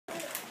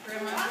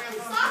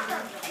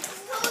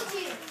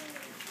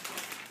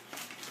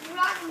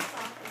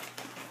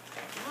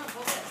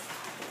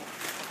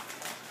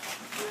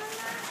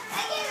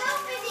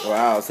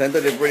Wow, Santa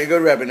did pretty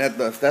good wrapping that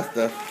stuff.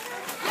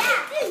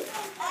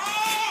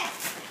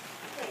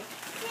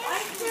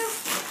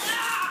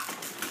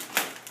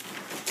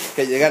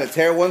 Okay, you gotta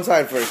tear one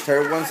side first.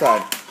 Tear one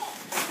side.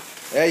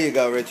 There you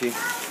go, Richie.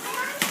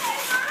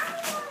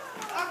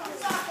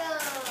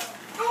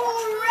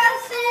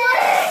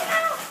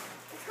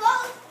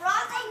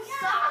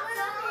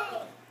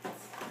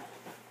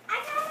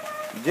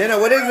 Jenna,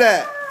 what is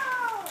that?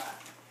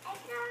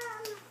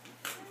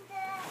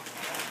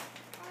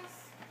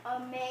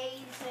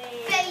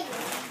 Amazing.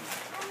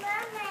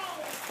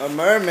 A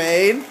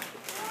mermaid? Yeah.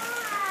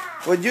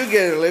 What'd you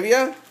get,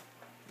 Olivia? A Monster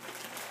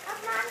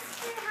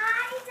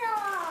High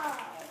doll.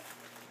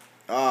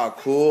 Oh,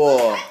 cool.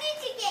 What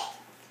did you get?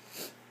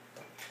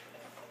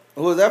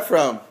 Who is that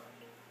from?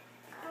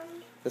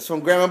 That's from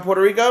Grandma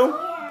Puerto Rico?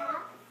 Yeah.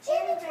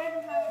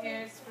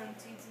 Here's from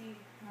TT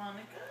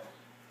Monica.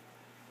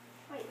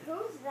 Wait,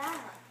 who's that?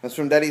 That's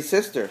from Daddy's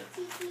sister.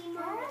 TT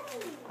Monica.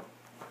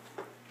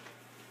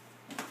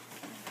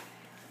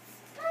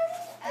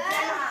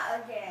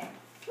 Again.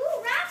 Who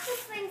wrapped this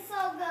thing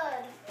so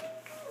good?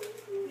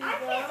 I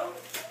can't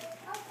open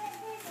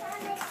this on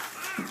the app.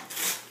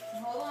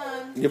 Hold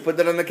on. You put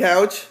that on the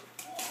couch?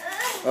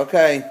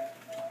 Okay.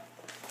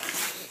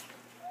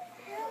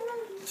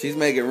 She's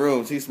making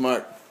room. She's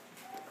smart.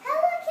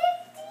 Hello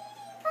Kitty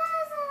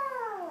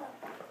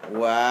puzzle.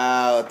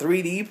 Wow, a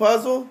 3D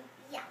puzzle?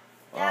 Yeah.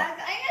 Oh. I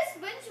got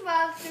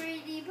SpongeBob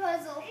 3D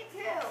puzzle. Me too.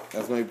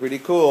 That's gonna be pretty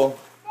cool.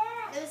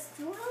 There's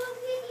two Hello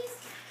Kitties,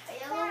 a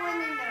yellow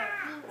one and a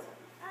pink.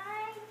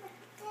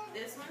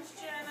 This one's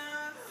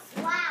Jenna.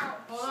 Wow.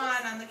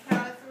 Hold on the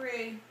count of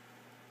 3.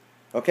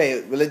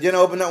 Okay, we'll let Jenna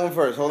open that one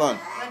first. Hold on.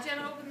 Let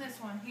Jenna open this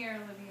one. Here,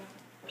 Olivia.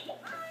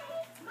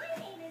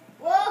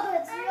 Whoa,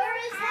 it's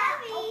yours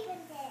heavy.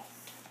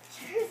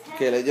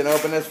 Okay, let Jenna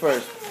open this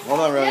first. Hold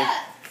on, Ronnie.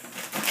 Yes.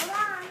 Hold on.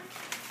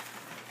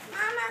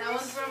 That Mama,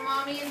 one's from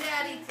Mommy and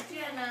Daddy to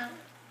Jenna.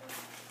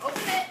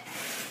 Open it.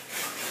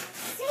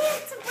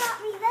 Santa brought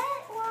me that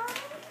one.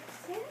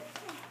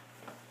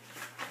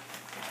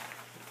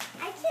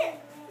 I can't.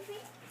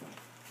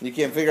 You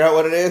can't figure out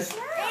what it is? No.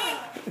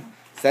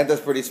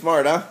 Santa's pretty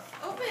smart, huh?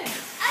 Open.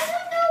 I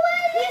don't know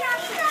what it is.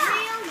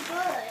 Real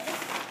good.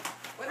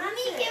 What is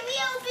Mommy, it? can we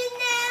open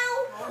now?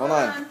 Hold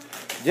on.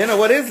 Jenna,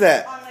 what is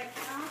that? On the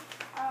count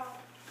of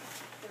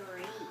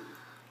 3.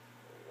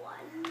 1.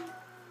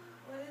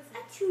 What is A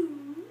it?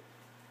 2.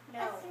 No.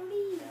 A 3.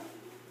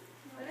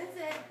 What is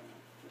it?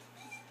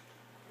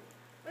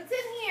 What's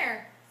in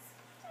here?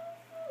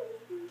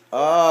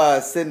 Ah,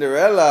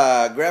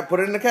 Cinderella. Put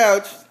it in the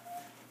couch. Do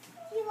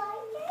you like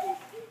it?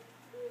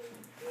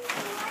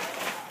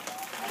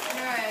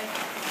 Alright.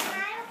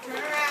 Turn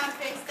around,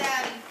 face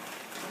Daddy.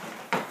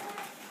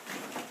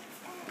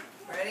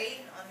 Ready?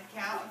 On the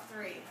count of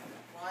 3.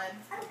 1,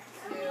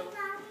 2,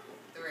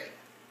 3.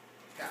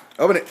 Go.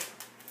 Open it.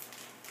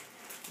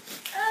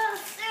 Oh,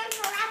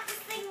 Santa wrapped this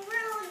thing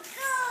really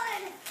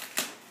good.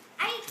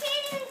 I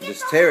can't even get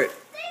Just the tear it. whole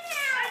thing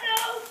out. I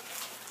know.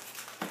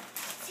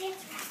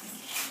 Santa wrapped this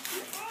thing.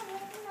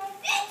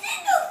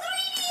 Nintendo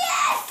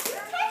 3DS!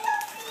 Nintendo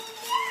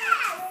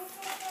 3DS!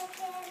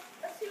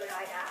 Let's see what I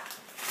got.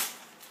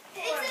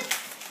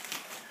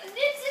 It's a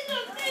Nintendo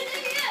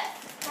 3DS.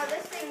 Oh,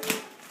 this thing.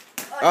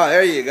 Oh,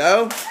 there you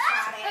go. I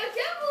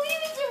can't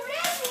believe it's a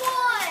red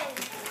one.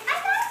 I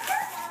got a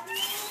purple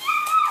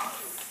 3DS.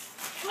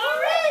 A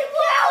red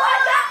one. I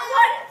got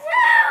one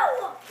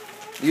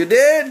too. You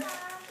did? Yeah.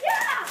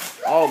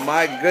 Oh,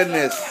 my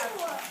goodness. Red.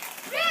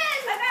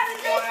 I got a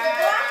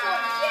black one.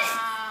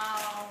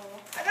 Wow.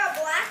 I got a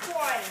black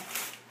one.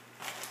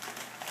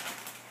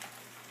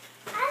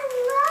 I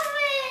love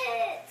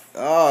it.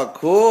 Oh,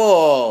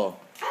 cool.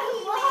 I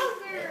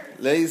love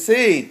it. Let me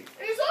see.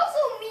 There's also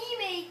Me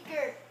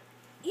Maker.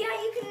 Yeah,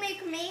 you can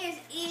make Maze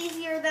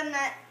easier than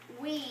that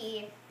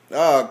Wii.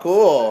 Oh,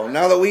 cool.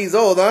 Now the Wii's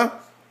old, huh?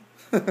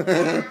 How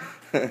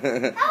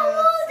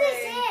old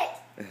is it?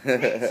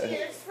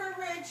 Here's for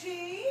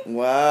Richie.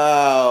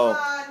 Wow.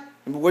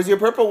 Come on. Where's your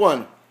purple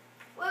one?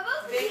 What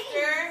about me?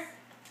 Victor.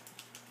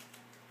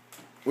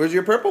 Where's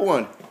your purple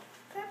one?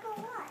 Purple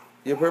what?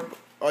 Your purple.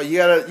 Oh, you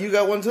got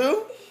one too?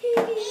 Olivia.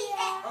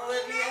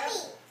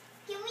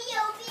 Can we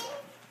open?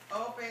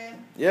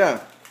 Open. Yeah.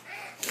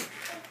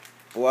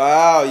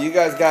 Wow, you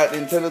guys got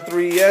Nintendo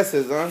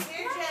 3DSs, huh?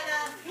 Here,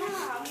 Jenna.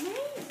 Yeah,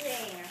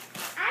 amazing.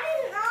 I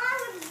didn't know I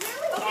was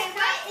really okay.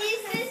 What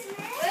is this?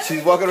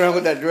 She's walking around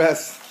with that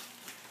dress.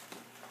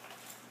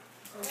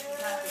 Oh, she's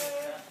happy with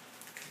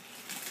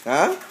that.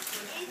 Huh?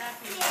 She's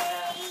happy with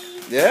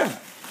that. Yeah.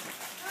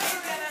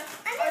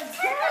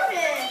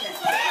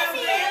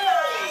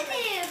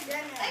 Here,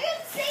 Jenna. I got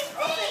the same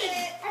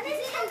thing. And this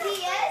is a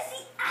DS.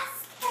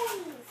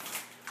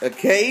 A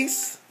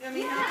case? Let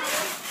me Yeah. know.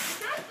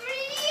 It's not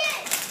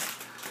 3DS.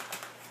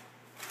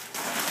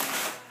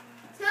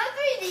 It's not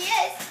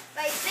 3DS.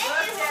 But I think it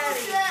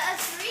holds a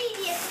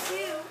 3DS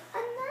too.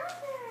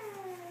 Another.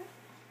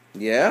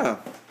 Yeah.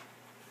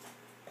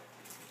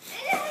 And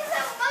it has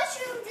a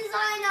mushroom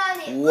design on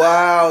it.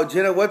 Wow,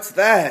 Jenna, what's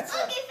that? Look, I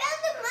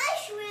found the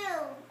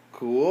mushroom.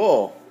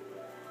 Cool.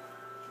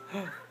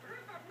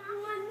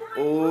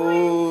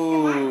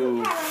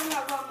 Ooh.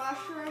 have a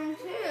mushroom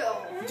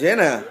too.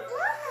 Jenna,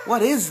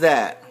 what is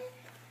that?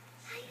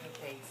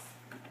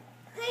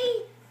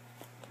 Hey,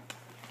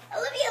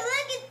 Olivia,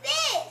 look at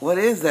this. What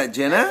is that,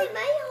 Jenna? Look at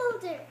my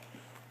holder.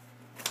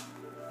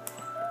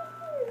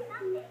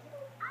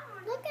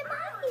 Look at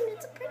mine.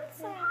 It's a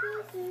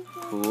princess.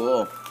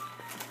 Cool.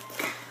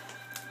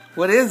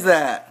 What is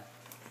that?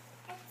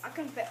 I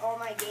can fit all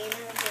my games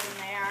in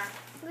there.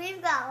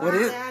 We've got What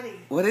one. is? Daddy.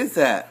 What is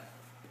that?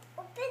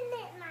 Open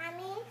it,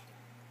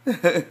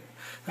 Mommy.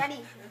 Daddy,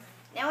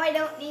 now I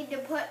don't need to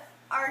put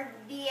our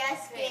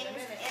DS games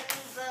in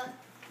the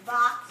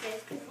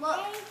boxes. 'Cause look,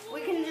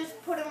 we can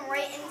just put them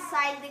right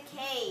inside the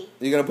cave.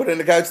 You gonna put it in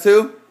the couch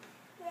too?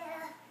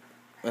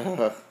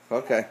 Yeah.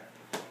 Okay.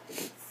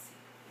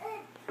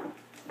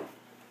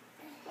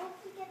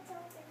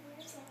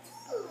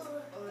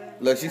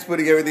 Look, she's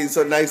putting everything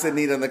so nice and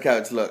neat on the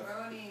couch. Look.